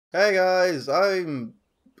Hey guys, I'm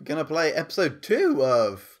gonna play episode 2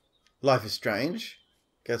 of Life is Strange.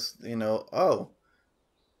 Guess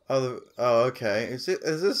okay. Is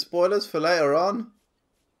this spoilers for later on?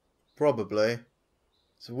 Probably.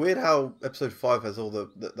 It's weird how episode 5 has all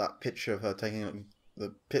that picture of her taking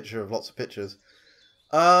the picture of lots of pictures.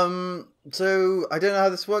 So I don't know how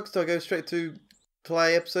this works. Do I go straight to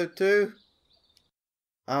play episode 2?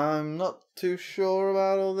 I'm not too sure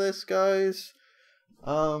about all this, guys.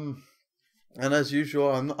 Um. And as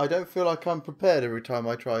usual, I don't feel like I'm prepared every time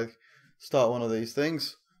I try start one of these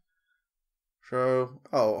things. So,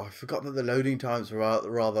 I forgot that the loading times are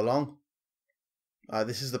rather long.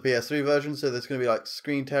 This is the PS3 version, so there's going to be like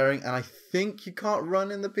screen tearing, and I think you can't run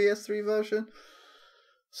in the PS3 version.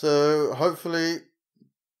 So hopefully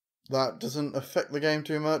that doesn't affect the game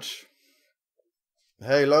too much.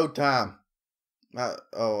 Hey, load time. I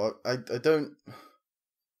don't.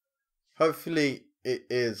 Hopefully it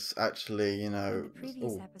is actually, The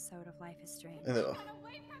previous episode of Life is Strange. Uh,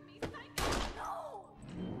 No!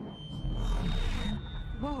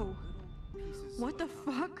 Whoa. What the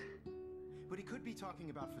fuck? But he could be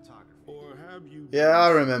talking about photography. Or have you? Yeah, I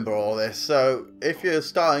remember all this. So, if you're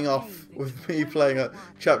starting off with me playing a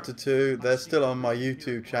chapter 2, they're still on my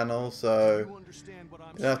YouTube channel, so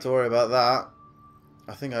you don't have to worry about that.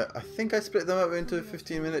 I think I split them up into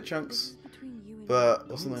 15-minute chunks, or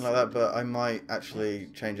something like that. But I might actually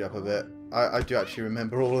change it up a bit. I do actually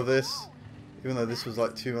remember all of this, even though this was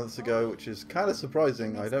like 2 months ago, which is kind of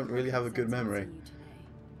surprising. I don't really have a good memory.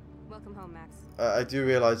 Welcome home, Max. I do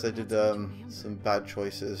realize I did some bad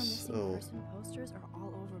choices. Oh. Posters are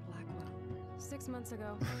all over Blackwell. 6 months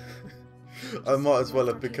ago. I might as well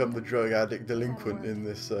have become the drug addict delinquent in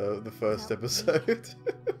this the first episode.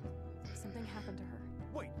 Something happened to her.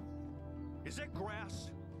 Wait, is that grass?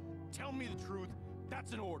 Tell me the truth.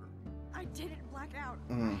 That's an order. I didn't black out.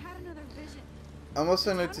 I had another vision. I'm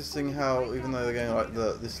also noticing how, even though they're going like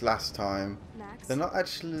this last time, Max? they're not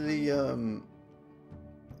actually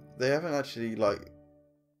they haven't actually like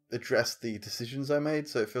addressed the decisions I made.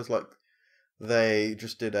 So it feels like they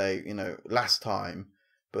just did a last time,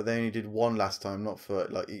 but they only did one last time, not for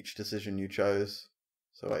like each decision you chose.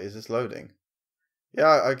 So wait, is this loading?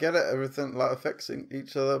 Yeah, I get it. Everything like affects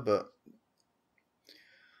each other, but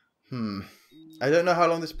I don't know how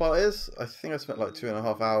long this part is. I think I spent like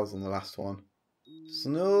 2.5 hours on the last one.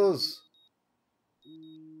 Snooze.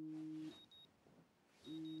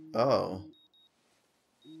 Oh.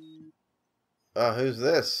 Who's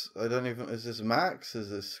this? I don't even... Is this Max? Is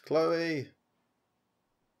this Chloe?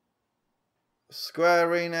 Square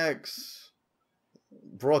Enix.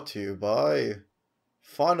 Brought to you by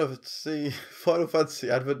Final Fantasy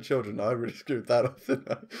Advent Children. I really screwed that up, didn't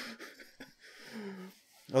I?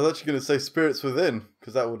 I was actually going to say Spirits Within,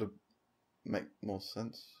 because that would make more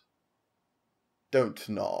sense. Don't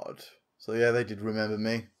nod. So yeah, they did remember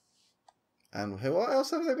me. And what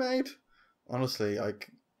else have they made? Honestly, I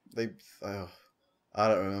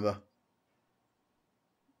don't remember.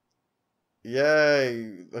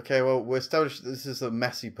 Yay! Okay, well, we established this is a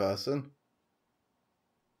messy person.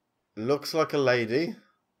 Looks like a lady.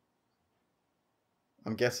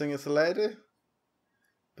 I'm guessing it's a lady.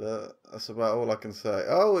 But that's about all I can say.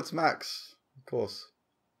 Oh, it's Max. Of course.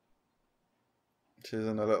 She's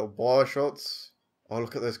in her little boy shorts. Oh,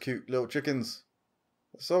 look at those cute little chickens.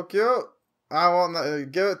 They're so cute. I want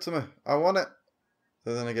that. Give it to me. I want it.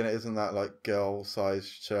 So then again, it isn't that like girl-sized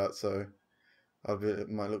shirt, so it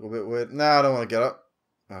might look a bit weird. No, I don't want to get up.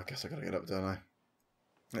 I guess I gotta get up, don't I?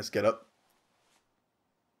 Let's get up.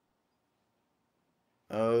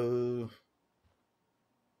 Oh.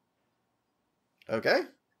 Okay.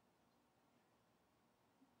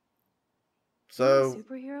 So. Being a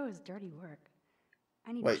superhero is dirty work.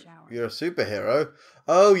 I need Wait, a shower. you're a superhero?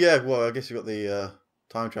 Oh yeah. Well, I guess you got the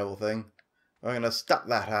time travel thing. I'm gonna stop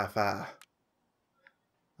that half hour.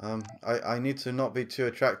 I need to not be too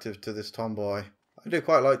attractive to this tomboy. I do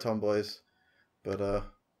quite like tomboys, but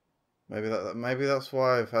maybe that's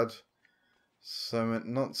why I've had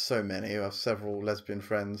not so many. I have several lesbian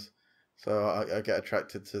friends, so I get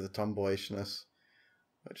attracted to the tomboyishness,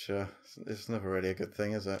 which is never really a good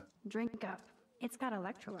thing, is it? Drink up. It's got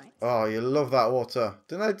electrolytes. Oh, you love that water.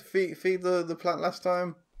 Didn't I feed the plant last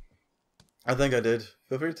time? I think I did.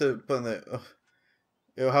 Feel free to put in the.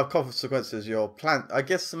 It'll have consequences. Your plant. I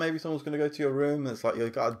guess maybe someone's going to go to your room and it's like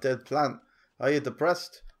you've got a dead plant. Are you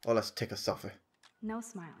depressed? Oh, let's take a selfie. No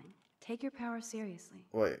smiling. Take your power seriously.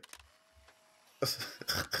 Wait.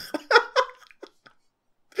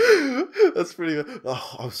 That's pretty good.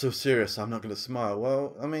 Oh, I'm so serious. I'm not going to smile.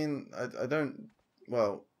 Well, I mean, I don't.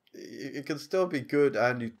 Well, it can still be good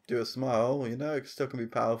and you do a smile, you know, it still can be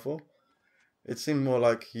powerful. It seemed more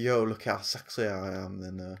like, yo, look how sexy I am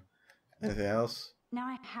than anything else. Now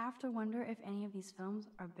I have to wonder if any of these films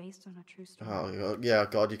are based on a true story. Oh, yeah,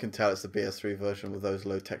 God, you can tell it's the PS3 version with those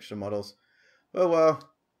low texture models. Oh, well.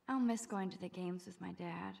 I'll miss going to the games with my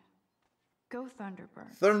dad. Go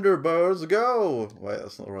Thunderbirds. Thunderbirds, go! Wait,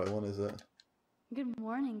 that's not the right one, is it? Good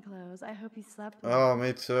morning, Clothes. I hope you slept Oh, well.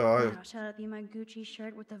 me too. Now, shall it be my Gucci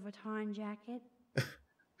shirt with the Vuitton jacket?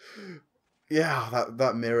 Yeah,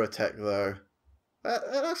 that mirror tech, though. That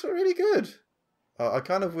looks really good. I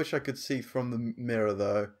kind of wish I could see from the mirror,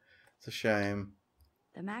 though. It's a shame.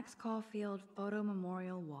 The Max Caulfield Photo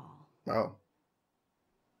Memorial Wall. Oh.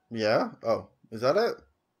 Yeah? Oh, is that it?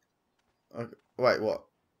 Okay. Wait, what?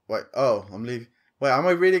 Wait, oh, I'm leaving. Wait, am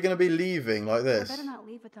I really going to be leaving like this? I better not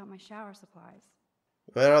leave without my shower supplies.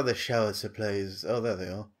 Where are the shower supplies? Oh, there they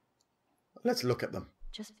are. Let's look at them.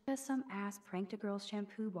 Just because some ass pranked a girl's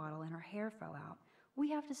shampoo bottle and her hair fell out,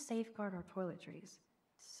 we have to safeguard our toiletries.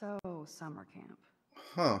 So, summer camp.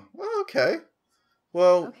 Huh. Well, okay.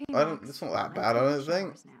 Well, Okay, I don't. Max, It's not that let's bad, I take don't think.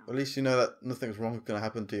 showers now. At least you know that nothing's wrong going to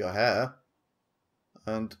happen to your hair.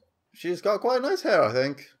 And she's got quite nice hair, I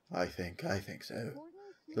think. I think so.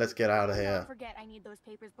 Let's get out of here. Don't forget I need those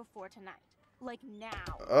papers before tonight. Like now.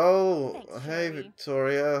 Oh, Thanks, hey, Sherry.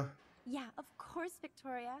 Victoria. Yeah, of course,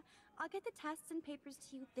 Victoria. I'll get the tests and papers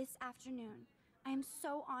to you this afternoon. I am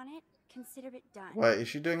so on it. Consider it done. Wait, is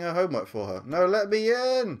she doing her homework for her? No, let me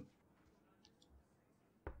in.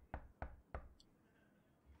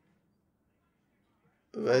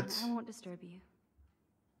 Fine, I won't disturb you.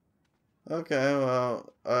 Okay,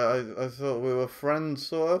 well, I thought we were friends,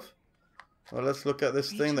 sort of. Well, let's look at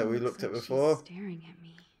this thing that we Rachel looked at looks like before. She's staring at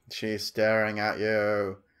me. She's staring at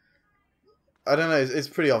you. I don't know, it's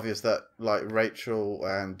pretty obvious that, like, Rachel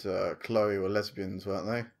and Chloe were lesbians, weren't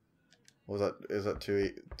they? Or is that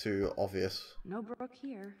too obvious? No Brooke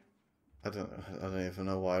here. I don't even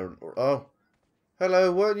know why. Oh.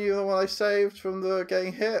 Hello, weren't you the one I saved from the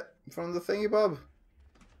getting hit from the thingy bob?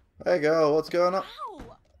 There you go, what's going on?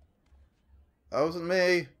 Ow! That wasn't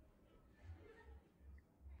me.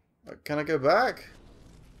 Can I go back?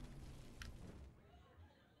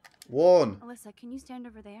 One. Alyssa, can you stand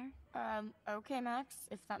over there? Okay, Max,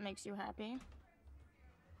 if that makes you happy.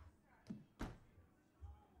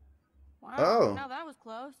 Wow, Oh. now that was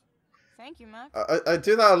close. Thank you, Max. I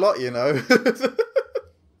do that a lot, you know.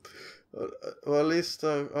 Well, at least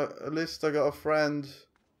I got a friend.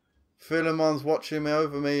 Philemon's watching me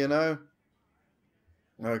over me, you know.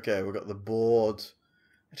 Okay, we've got the board.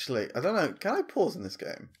 Actually, I don't know. Can I pause in this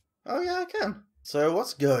game? Oh yeah, I can. So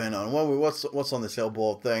what's going on? What's on this little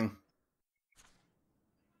board thing?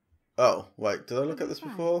 Oh wait, did I look at this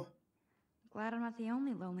Fine. before? Glad I'm not the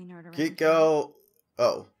only lonely nerd around. Geek here. girl.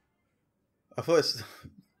 Oh, I thought it's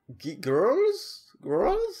geek girls.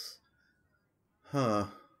 Girls. Huh.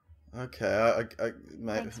 Okay. I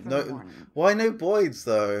Thanks for the no. warning. Why no Boyds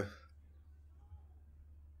though?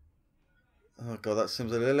 Oh god, that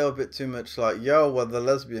seems a little bit too much like, yo, we're the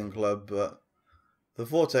lesbian club, but the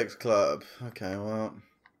Vortex Club. Okay, well,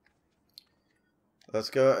 let's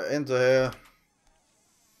go into here.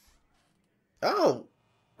 Oh!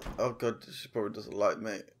 Oh god, she probably doesn't like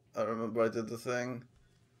me. I remember I did the thing.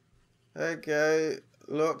 Okay,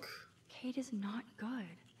 look. Kate is not good.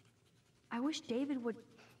 I wish David would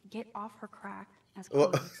get off her crack, as Chloe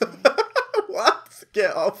What? would say. What?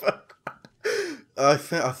 Get off her. I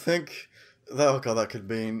think that, oh god, that could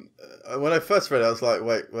mean, when I first read it, I was like,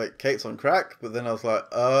 wait, Kate's on crack, but then I was like,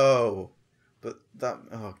 oh, but that,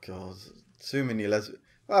 oh god, too many lesbians.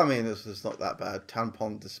 Well, I mean, this is not that bad.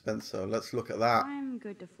 Tampon dispenser, let's look at that. I'm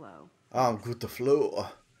good to flow. I'm good to floor.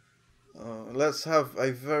 Let's have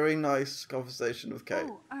a very nice conversation with Kate.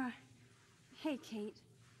 Oh, hey Kate.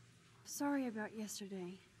 Sorry about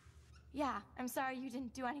yesterday. Yeah, I'm sorry you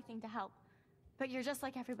didn't do anything to help. But you're just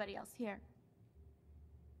like everybody else here.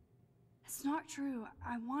 It's not true.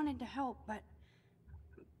 I wanted to help, but...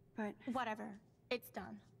 Whatever. It's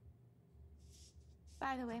done.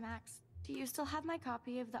 By the way, Max, do you still have my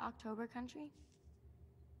copy of The October Country?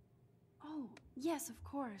 Oh, yes, of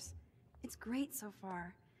course. It's great so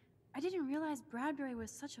far. I didn't realize Bradbury was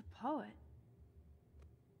such a poet.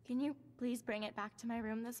 Can you please bring it back to my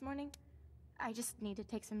room this morning? I just need to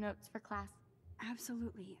take some notes for class.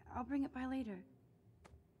 Absolutely. I'll bring it by later.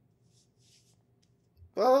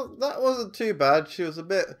 Well, that wasn't too bad. She was a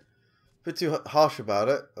bit too harsh about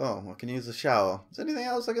it. Oh, I can use the shower. Is there anything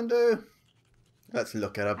else I can do? Let's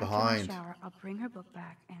look at her After behind. my shower, I'll bring her book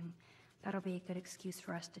back, and that'll be a good excuse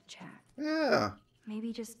for us to chat. Yeah.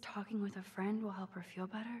 Maybe just talking with a friend will help her feel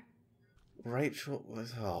better? Rachel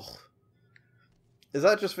was... Oh. Is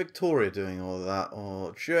that just Victoria doing all of that?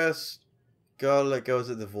 Or just girl that goes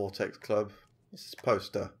at the Vortex Club? This is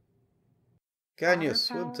poster. Can you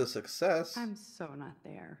swim Waterfowl? to success? I'm so not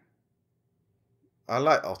there. I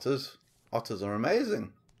like otters. Otters are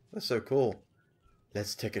amazing. They're so cool.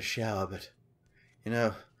 Let's take a shower, but... You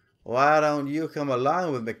know, why don't you come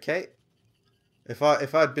along with me, Kate? If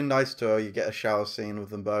I'd been nice to her, you get a shower scene with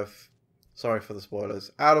them both. Sorry for the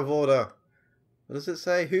spoilers. Out of order. What does it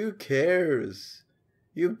say? Who cares?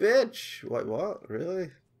 You bitch. Wait, what?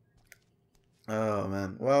 Really? Oh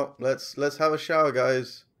man. Well, let's have a shower,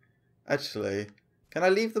 guys. Actually, can I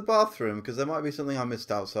leave the bathroom? Because there might be something I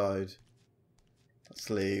missed outside. Let's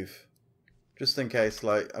leave. Just in case,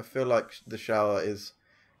 like, I feel like the shower is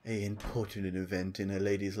an important event in a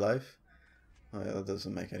lady's life. Oh, yeah, that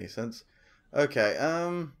doesn't make any sense. Okay,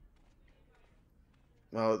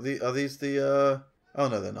 well, are these the, oh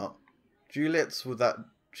no, they're not. Juliet's with that,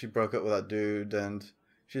 she broke up with that dude, and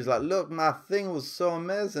she's like, look, my thing was so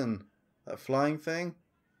amazing. That flying thing,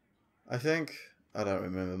 I think. I don't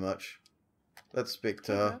remember much. Let's speak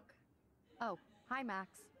to her. Oh, hi, Max.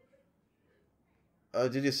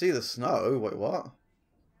 Did you see the snow? Wait, what?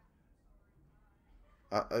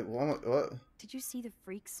 What? Did you see the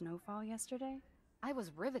freak snowfall yesterday? I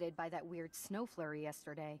was riveted by that weird snow flurry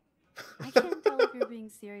yesterday. I can't tell if you're being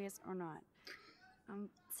serious or not.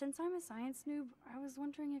 Since I'm a science noob, I was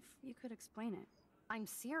wondering if you could explain it. I'm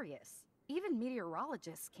serious. Even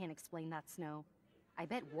meteorologists can't explain that snow. I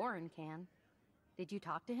bet Warren can. Did you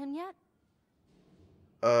talk to him yet?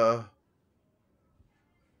 I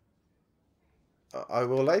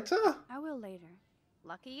will later? I will later.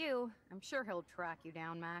 Lucky you. I'm sure he'll track you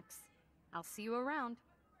down, Max. I'll see you around.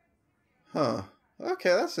 Huh. Okay,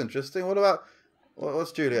 that's interesting. What about...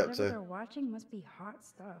 What's Julie up Whatever to? they're watching must be hot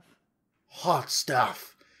stuff. Hot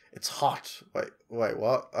stuff! It's hot! Wait,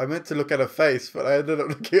 what? I meant to look at her face, but I ended up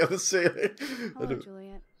looking at the ceiling. Hello,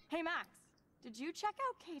 Juliet. Hey, Max, did you check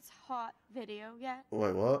out Kate's hot video yet?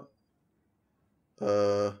 Wait, what?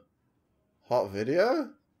 Hot video?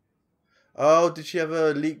 Oh, did she have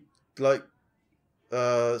a leak, like...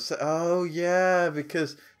 oh, yeah,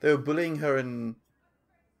 because they were bullying her in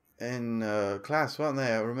class, weren't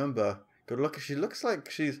they? I remember. Good look, she looks like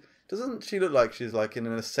she's... Doesn't she look like she's like in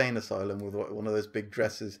an insane asylum with one of those big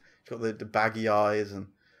dresses? She's got the baggy eyes and...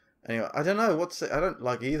 Anyway, I don't know. I don't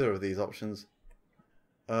like either of these options.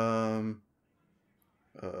 Why?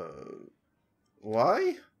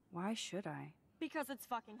 Why should I? Because it's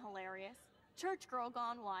fucking hilarious. Church girl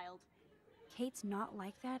gone wild. Kate's not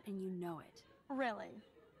like that, and you know it. Really?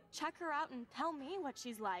 Check her out and tell me what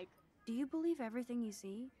she's like. Do you believe everything you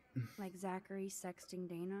see? Like Zachary sexting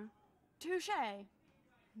Dana? Touché.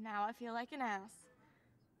 Now I feel like an ass.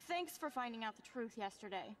 Thanks for finding out the truth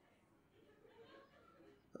yesterday.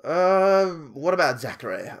 What about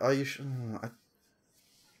Zachary? Are you sure?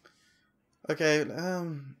 Okay,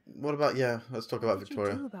 what about, yeah, let's talk about What did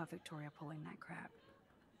Victoria. you do about Victoria pulling that crap?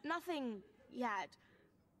 Nothing yet.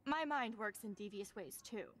 My mind works in devious ways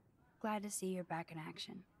too. Glad to see you're back in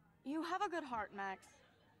action. You have a good heart, Max.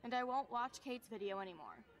 And I won't watch Kate's video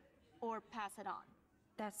anymore. Or pass it on.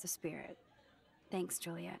 That's the spirit. Thanks,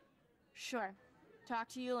 Juliet. Sure. Talk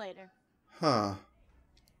to you later. Huh.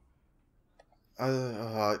 I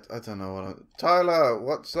don't know what Tyler,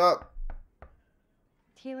 what's up?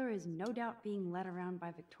 Taylor is no doubt being led around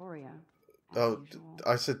by Victoria. as Oh, usual.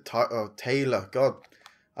 I said Taylor. God,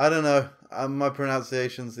 I don't know. My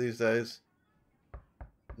pronunciations these days.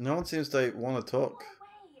 No one seems to want to talk.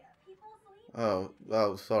 Oh,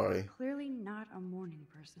 sorry. Clearly not a morning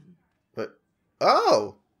person. But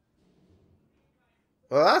oh,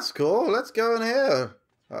 well, that's cool. Let's go in here.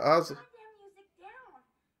 How's...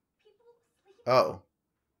 Oh,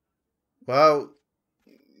 well,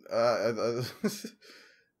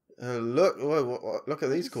 look at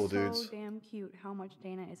these cool So dudes. damn cute how much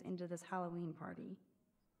Dana is into this Halloween party.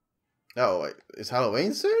 Oh wait, is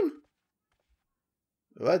Halloween soon?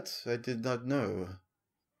 What? I did not know.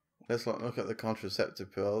 Let's not look at the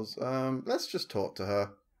contraceptive pills. Let's just talk to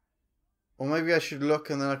her. Or maybe I should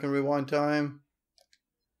look and then I can rewind time.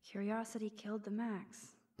 Curiosity killed the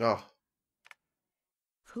Max. Oh.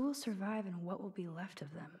 Who will survive and what will be left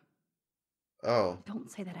of them? Oh. Don't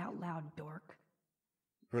say that out loud, dork.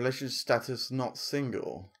 Relationship status not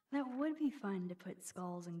single. That would be fun to put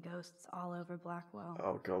skulls and ghosts all over Blackwell.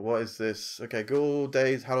 Oh god, what is this? Okay, Ghoul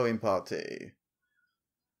Days Halloween Party.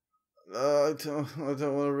 I don't want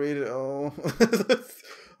to read it all.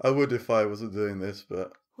 I would if I wasn't doing this,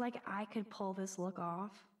 but... Like I could pull this look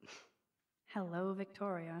off. Hello,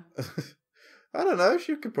 Victoria. I don't know,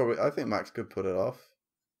 she could probably... I think Max could put it off.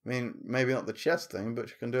 I mean, maybe not the chest thing, but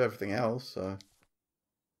she can do everything else, so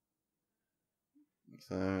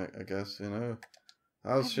I guess, you know.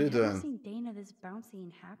 How's she I've never doing? seen Dana this bouncy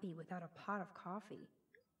and happy without a pot of coffee.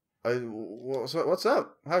 What's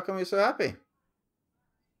up? How come you're so happy?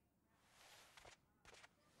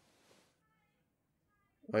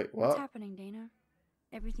 Wait, What's what? happening, Dana?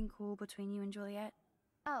 Everything cool between you and Juliet?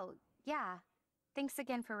 Oh, yeah. Thanks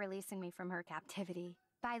again for releasing me from her captivity.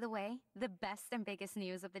 By the way, the best and biggest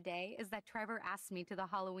news of the day is that Trevor asked me to the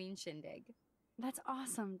Halloween shindig. That's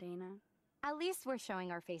awesome, Dana. At least we're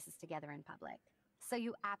showing our faces together in public. So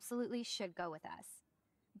you absolutely should go with us.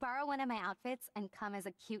 Borrow one of my outfits and come as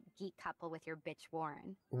a cute geek couple with your bitch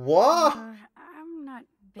Warren. What? I'm not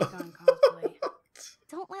big on cosplay.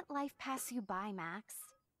 Don't let life pass you by, Max.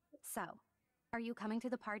 So, are you coming to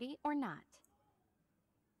the party or not?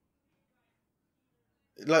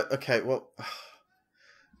 Like, okay, well,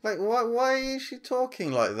 like, why is she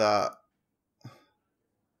talking like that?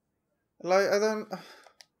 Like, I don't.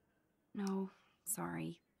 No,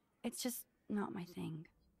 sorry. It's just not my thing.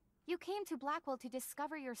 You came to Blackwell to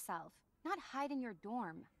discover yourself, not hide in your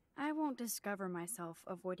dorm. I won't discover myself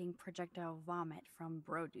avoiding projectile vomit from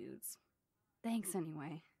bro dudes. Thanks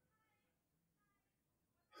anyway.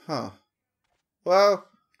 Huh. Well,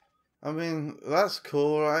 I mean, that's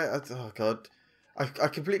cool, right? Oh, God. I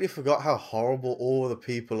completely forgot how horrible all the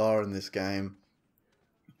people are in this game.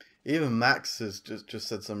 Even Max has just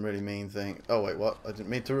said some really mean thing. Oh, wait, what? I didn't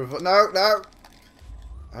mean to No, no!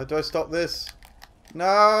 How do I stop this?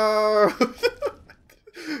 No!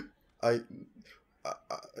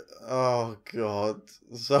 Oh, God.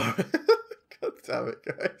 Sorry. God damn it,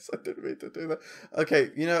 guys. I didn't mean to do that.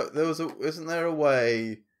 Okay, you know, isn't there a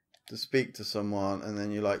way to speak to someone and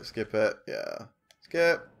then you, like, skip it? Yeah.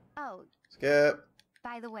 Skip. Oh, Skip.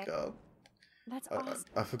 by the way, God. That's awesome.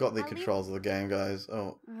 I forgot the I'll leave- controls of the game, guys.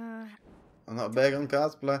 Oh, Uh, I'm not big on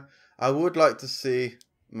cosplay. I would like to see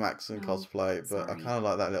Max in No, cosplay, but I sorry. kind of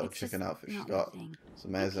like that little It's chicken just outfit she's not my got. thing. It's you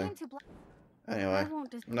amazing. came to Anyway, I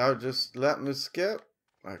won't no, just let me skip.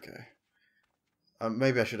 Okay.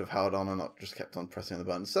 Maybe I should have held on and not just kept on pressing the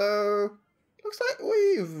button. So, looks like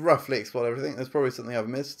we've roughly explored everything. There's probably something I've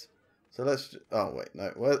missed. So let's... Oh, wait,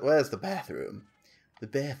 no. Where's the bathroom? The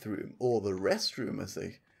bathroom, or the restroom, as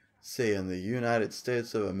they say in the United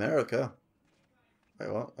States of America.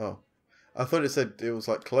 Wait, what? Oh. I thought it said it was,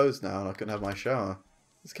 like, closed now and I couldn't have my shower.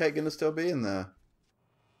 Is Kate going to still be in there?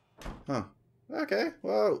 Huh. Okay,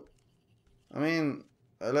 well... I mean,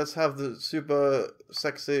 let's have the super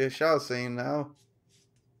sexy shower scene now.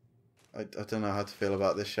 I don't know how to feel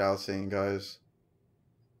about this shower scene, guys.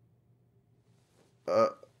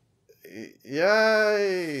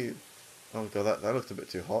 Yay! Oh god, that looked a bit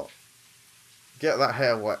too hot. Get that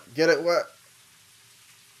hair wet. Get it wet!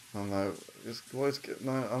 Oh no.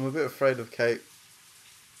 No, I'm a bit afraid of Kate.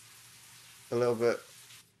 A little bit.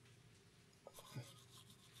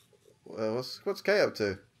 What's Kate up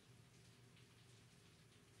to?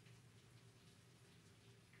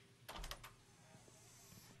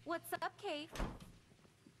 What's up, Kate?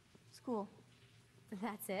 School.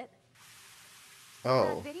 That's it?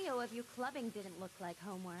 Oh. That video of you clubbing didn't look like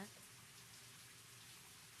homework.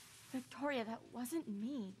 Victoria, that wasn't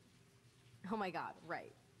me. Oh my god,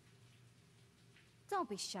 right. Don't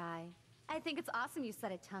be shy. I think it's awesome you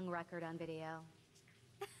set a tongue record on video.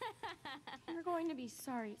 You're going to be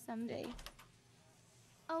sorry someday.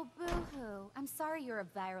 Oh, boo-hoo. I'm sorry you're a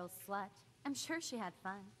viral slut. I'm sure she had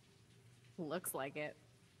fun. Looks like it.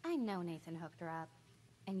 I know Nathan hooked her up.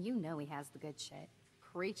 And you know he has the good shit.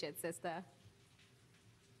 Preach it, sister.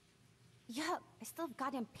 Yup, I still have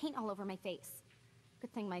goddamn paint all over my face.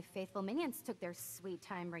 Good thing my faithful minions took their sweet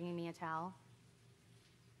time bringing me a towel.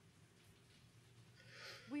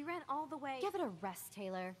 We ran all the way. Give it a rest,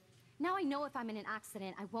 Taylor. Now I know if I'm in an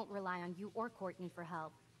accident, I won't rely on you or Courtney for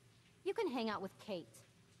help. You can hang out with Kate.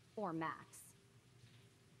 Or Max.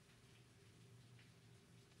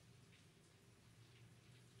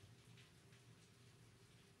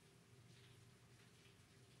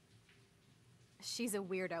 She's a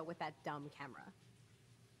weirdo with that dumb camera.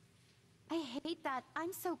 I hate that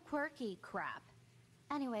I'm so quirky crap.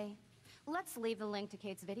 Anyway, let's leave the link to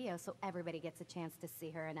Kate's video so everybody gets a chance to see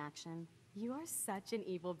her in action. You are such an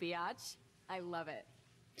evil biatch. I love it.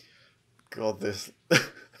 God, this...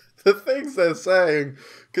 the things they're saying,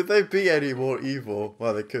 could they be any more evil?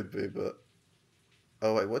 Well, they could be, but...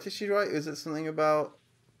 Oh, wait, what did she write? Is it something about...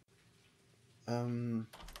 I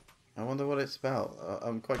wonder what it's about.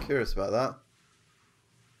 I'm quite curious about that.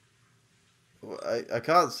 I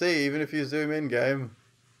can't see, even if you zoom in game.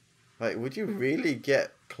 Like, would you really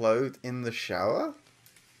get clothed in the shower?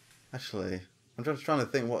 Actually, I'm just trying to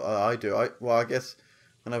think what I do. I guess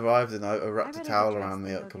whenever I've done, I wrapped a better towel get dressed around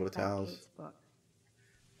me, and a go couple of get back towels. Kate's book.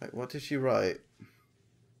 Wait, what did she write?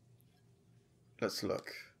 Let's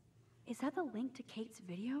look. Is that the link to Kate's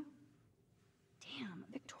video? Damn,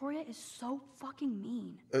 Victoria is so fucking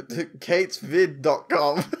mean.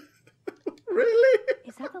 KatesVid.com. Really?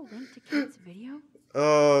 Is that the link to Kate's video?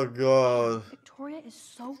 Oh god. Victoria is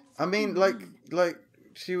so I mean, fucking like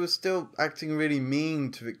she was still acting really mean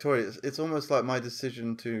to Victoria. It's almost like my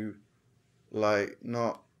decision to, like,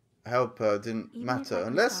 not help her didn't Even if matter. I can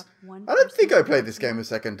Unless stop one I don't person think I from played this hurting game her, a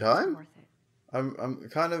second it's time. worth it. I'm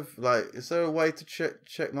kind of like, is there a way to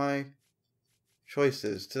check my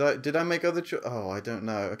choices? Did I make other Oh, I don't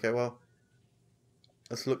know. Okay, well,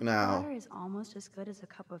 let's look now. Water is almost as good as a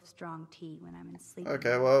cup of strong tea when I'm in sleep.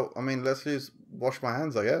 Okay, well, I mean, let's use wash my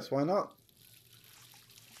hands, I guess. Why not?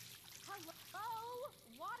 Hello?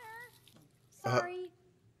 Water? Sorry,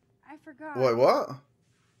 I forgot. Wait, what?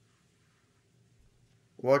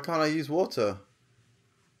 Why can't I use water?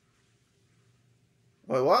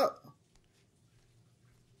 Wait, what?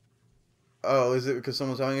 Oh, is it because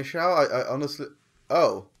someone's having a shower? I honestly...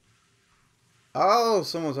 Oh. Oh,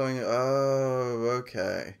 someone's having... Oh,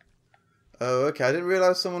 okay. Oh, okay. I didn't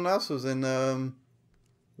realize someone else was in the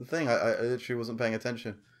thing. I literally wasn't paying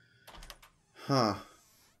attention. Huh.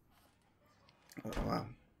 Oh, wow.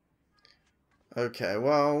 Okay,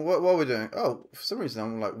 well, what are we doing? Oh, for some reason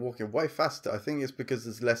I'm like walking way faster. I think it's because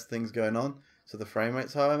there's less things going on, so the frame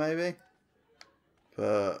rate's higher maybe.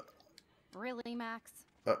 But... Really, Max?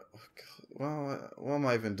 well, what am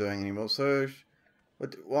I even doing anymore? So,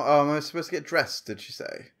 oh, am I supposed to get dressed? Did she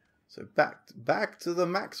say? So back to the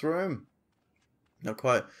Max room. Not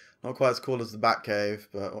quite as cool as the Batcave,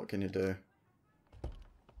 but what can you do?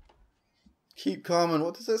 Keep calm, and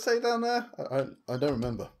what does it say down there? I don't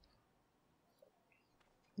remember.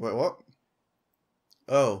 Wait, what?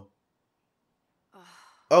 Oh.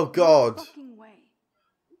 Oh God. No fucking way.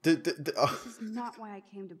 Oh. This is not why I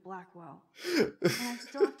came to Blackwell. And I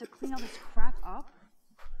still have to clean all this crap up?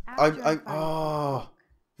 I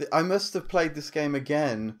must have played this game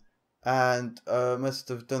again and must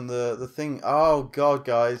have done the thing. Oh God,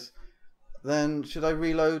 guys. Then should I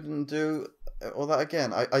reload and do all that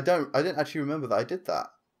again? I didn't actually remember that I did that.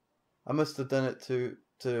 I must have done it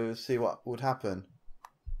to see what would happen.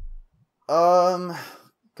 God,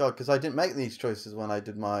 because I didn't make these choices when I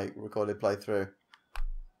did my recorded playthrough.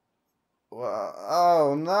 Well,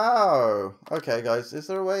 oh no. Okay, guys, is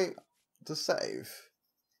there a way to save?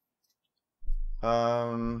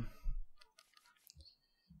 Oh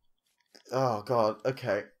God.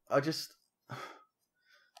 Okay, I just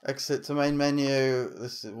exit to main menu.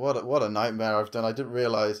 This is what a nightmare I've done. I didn't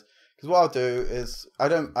realize, because what I'll do is I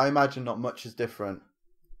imagine not much is different,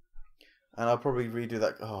 and I'll probably redo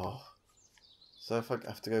that. Oh, so if I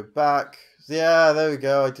have to go back, yeah, there we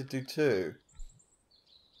go. I did do 2.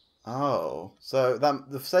 Oh, so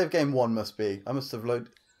the save game 1 must be. I must have loaded.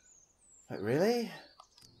 Wait, really?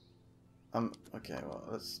 Okay. Well,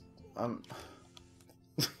 let's.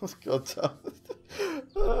 God,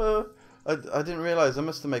 I didn't realize I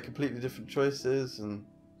must have made completely different choices, and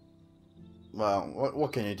well,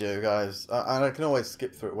 what can you do, guys? And I can always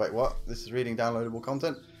skip through it. Wait, what? This is reading downloadable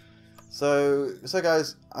content. So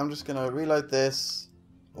guys, I'm just gonna reload this.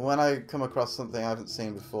 When I come across something I haven't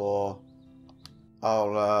seen before,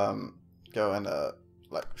 I'll go and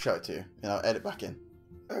like show it to you. You know, edit back in.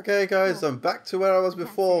 Okay, guys, I'm back to where I was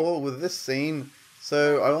before with this scene.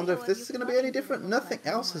 So I wonder if this is going to be any different. Nothing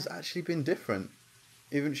else has actually been different.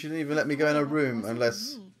 Even she didn't even let me go in a room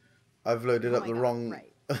unless I've loaded up the wrong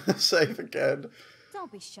save again.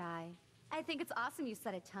 Don't be shy. I think it's awesome you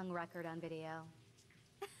set a tongue record on video.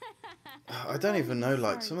 I don't even know,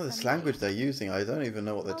 like, some of this language they're using. I don't even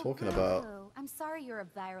know what they're talking about. I'm sorry you're a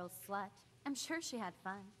viral slut. I'm sure she had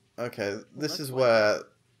fun. Okay, this is where...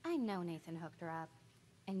 I know Nathan hooked her up.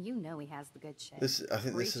 And you know he has the good shit. I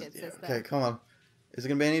think this is... Yeah, okay, come on. Is it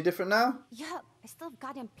going to be any different now? Yup, I still have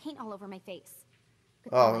goddamn paint all over my face.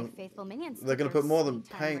 Good Oh, my faithful minions they're going to put more than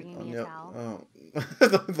paint on your... Oh.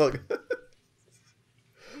 Look.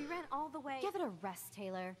 We ran all the way. Give it a rest,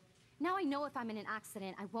 Taylor. Now I know if I'm in an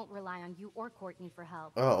accident, I won't rely on you or Courtney for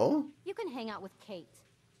help. Oh? You can hang out with Kate.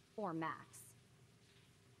 Or Max.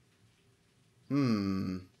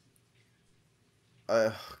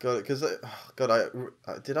 God, because... did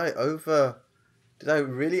I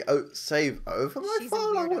really save over my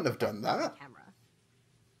file? I wouldn't have done that.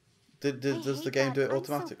 Does the game do it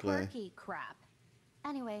automatically? I'm so quirky, crap.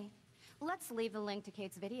 Anyway, let's leave the link to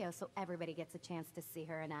Kate's video so everybody gets a chance to see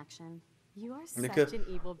her in action. You are such an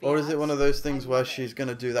evil bitch. Or is it one of those things where she's going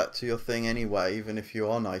to do that to your thing anyway, even if you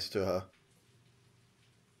are nice to her?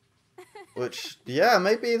 Which, yeah,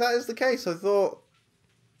 maybe that is the case. I thought,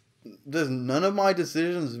 does none of my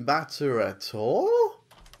decisions matter at all?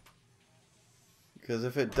 Because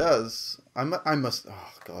if it does, I must.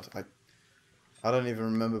 Oh God, I don't even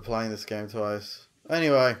remember playing this game twice.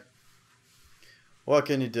 Anyway, what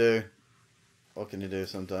can you do? What can you do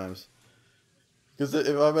sometimes? Because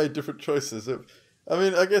if I made different choices, I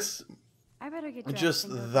mean, I guess I better get dressed just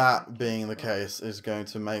and go get that Kate's being the book. case is going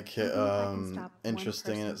to make it Even if I can stop one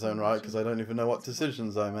interesting in person its own from right. Because I watching, don't even know what it's worth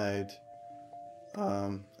decisions I made.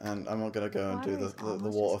 And I'm not going to go and do Water is the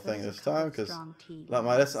almost water as good thing as a this cup of time because, strong tea like when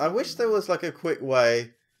my I'm lesson, I wish sick. there was like a quick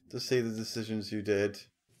way to see the decisions you did.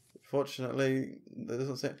 Fortunately, there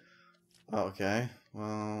doesn't seem. Oh, okay,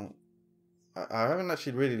 well, I haven't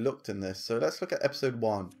actually really looked in this, so let's look at episode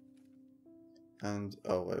 1. And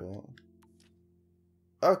oh wait, what?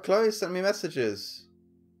 Oh, Chloe sent me messages.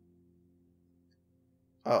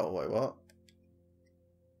 Oh wait, what?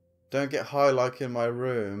 Don't get high like in my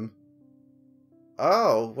room.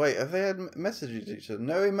 Oh, wait, have they had messages to each other?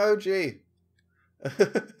 No emoji!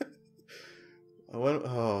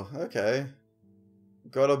 Oh, okay.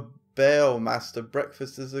 Gotta bail, master.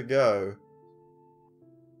 Breakfast is a go.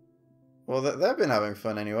 Well, they've been having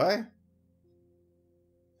fun anyway.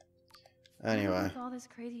 Anyway. With all this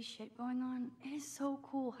crazy shit going on, it is so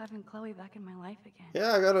cool having Chloe back in my life again.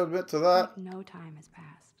 Yeah, I gotta admit to that. Like no time has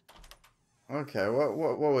passed. Okay, what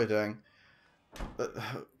are we doing?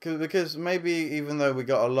 Because maybe even though we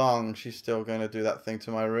got along, she's still going to do that thing to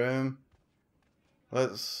my room.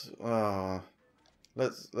 Let's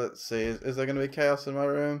see. Is there going to be chaos in my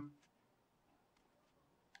room?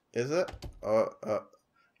 Is it?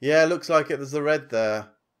 Yeah, looks like it. There's the red there.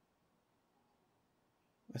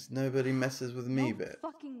 There's nobody messes with me No bit.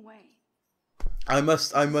 fucking way. I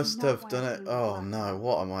must not have why done I'm it. doing the Oh black no, hole.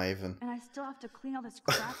 what am I even? And I still have to clean all this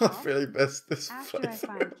crap I've off really messed this after I place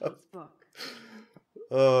find up. Kate's book.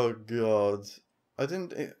 Oh god. I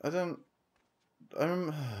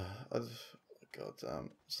remember. God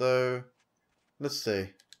damn. So, let's see.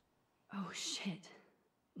 Oh shit.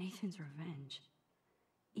 Nathan's revenge.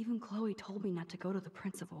 Even Chloe told me not to go to the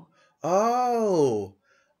principal. Oh,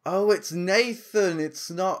 it's Nathan. It's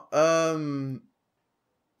not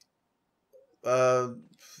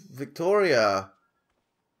Victoria.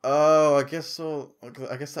 Oh, I guess so.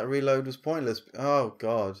 I guess that reload was pointless. Oh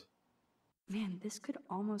god. Man, this could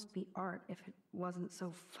almost be art if it wasn't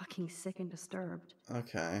so fucking sick and disturbed.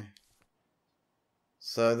 Okay.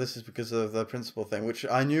 So this is because of the principal thing, which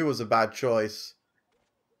I knew was a bad choice.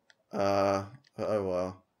 Oh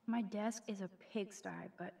well. My desk is a pigsty,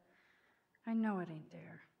 but I know it ain't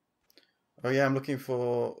there. Oh yeah, I'm looking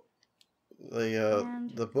for the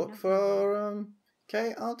And book nothing for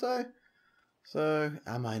Kate, aren't I? So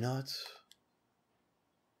am I not?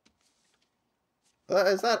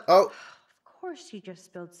 Is that? Oh, Of course she just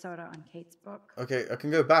spilled soda on Kate's book. okay. I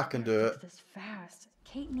can go back and do Fix it. this fast.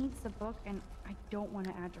 Kate needs the book, and I don't want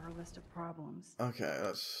to add to her list of problems. Okay,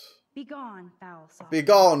 let's. Be gone, foul soft. Be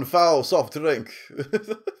gone, foul soft drink.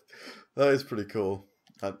 That is pretty cool,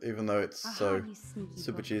 even though it's Aha, so you sneaky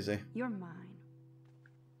super book. cheesy. You're mine.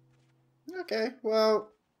 Okay,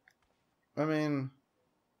 well, I mean,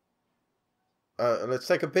 let's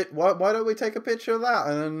take a bit. Why don't we take a picture of that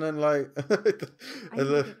and then like? I need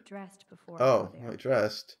to get dressed before I Oh, go there. like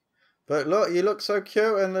dressed. But look, you look so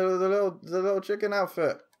cute in the little chicken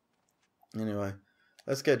outfit. Anyway,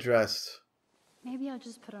 let's get dressed. Maybe I'll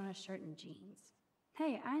just put on a shirt and jeans.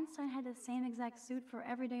 Hey, Einstein had the same exact suit for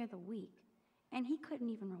every day of the week, and he couldn't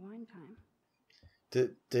even rewind time.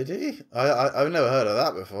 Did he? I've never heard of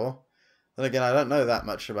that before. Then again, I don't know that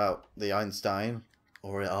much about the Einstein,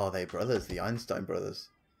 or are they brothers? The Einstein brothers.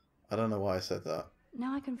 I don't know why I said that.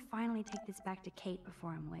 Now I can finally take this back to Kate before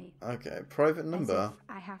I'm late. Okay, private As number. if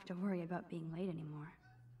I have to worry about being late anymore.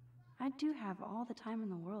 I do have all the time in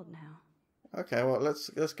the world now. Okay, well let's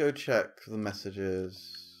go check the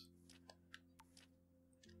messages.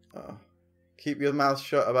 Keep your mouth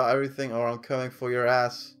shut about everything, or I'm coming for your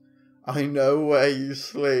ass. I know where you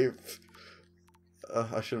sleep.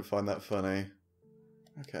 I shouldn't find that funny.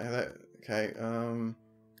 Okay, okay.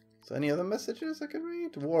 Is there any other messages I can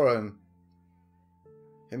read? Warren.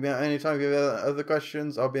 Hit me out anytime if you have other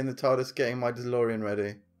questions. I'll be in the TARDIS getting my DeLorean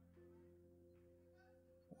ready.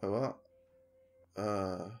 What?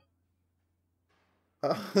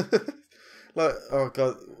 Like, oh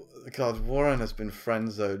god, Warren has been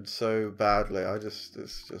friend-zoned so badly.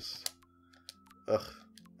 It's just, ugh.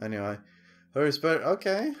 Anyway,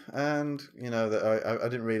 okay, and you know that I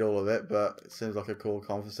didn't read all of it, but it seems like a cool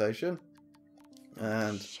conversation.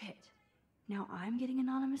 And Shit. Now I'm getting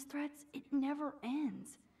anonymous threats? It never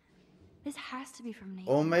ends. This has to be from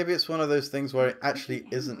Nathan. Or maybe it's one of those things where it It could actually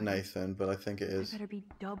be isn't anybody. Nathan, but I think it I is. better be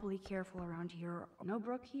doubly careful around here. No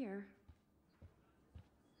Brooke here.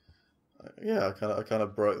 Yeah, I kind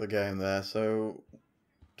of broke the game there. So,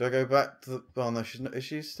 do I go back to the? Oh no, she's not. Is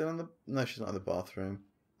she still in the? No, she's not in the bathroom.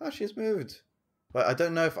 Oh, she's moved. But I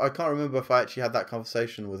don't know if I can't remember if I actually had that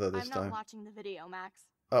conversation with her this I'm not time. watching the video, Max.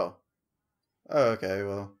 Oh. Oh, okay.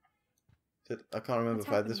 Well, I can't remember What's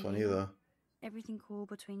if I had this happening, one Nathan? either. Everything cool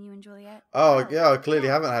between you and Juliet? Oh, Oh, yeah, I clearly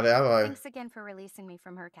yeah. haven't had it, have I? Thanks again for releasing me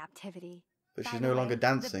from her captivity. But By she's the no longer way,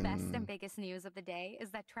 dancing. The best and biggest news of the day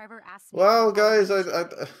is that Trevor asked me. Well, for the guys, Halloween I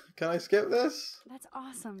shooting. can I skip this? That's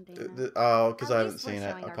awesome, Dana. Oh, because At I haven't least we're seen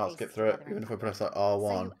it. showing I our can't skip faces through it, together in even if I public. press like So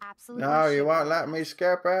R1. you absolutely No, you should won't go let with me us.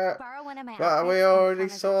 skip it. Borrow one of my But we outfits and already come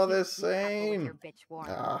as a saw cute this geek couple with scene. your bitch warm.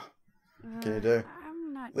 Ah, what can you do?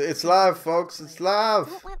 I'm not. It's sure live, about folks. this. It's live.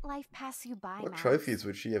 Don't let life pass you by, What Max. trophies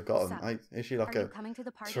would she have gotten? So, Is she like Are you a coming to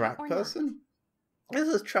the party track or person?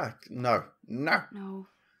 Is this track? No, no. No,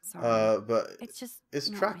 sorry. But It's just.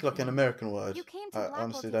 is not track my like an thing. American word? You came to I Blackwell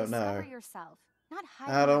honestly to don't discover know. yourself, not hide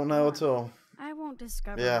I in don't your know at dorm. all. I won't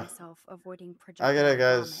discover Yeah. myself avoiding I projectile get it, vomit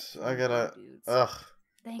guys. from I get bro it. dudes. Ugh.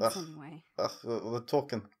 Thanks Ugh. anyway. Ugh. We're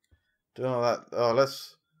talking. Doing all that. Oh,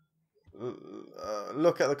 let's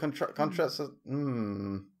look at the contracts.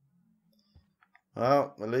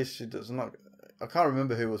 Well, at least she does not. I can't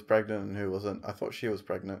remember who was pregnant and who wasn't. I thought she was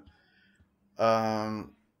pregnant.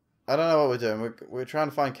 I don't know what we're doing. We're trying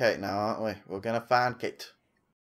to find Kate now, aren't we? We're gonna find Kate.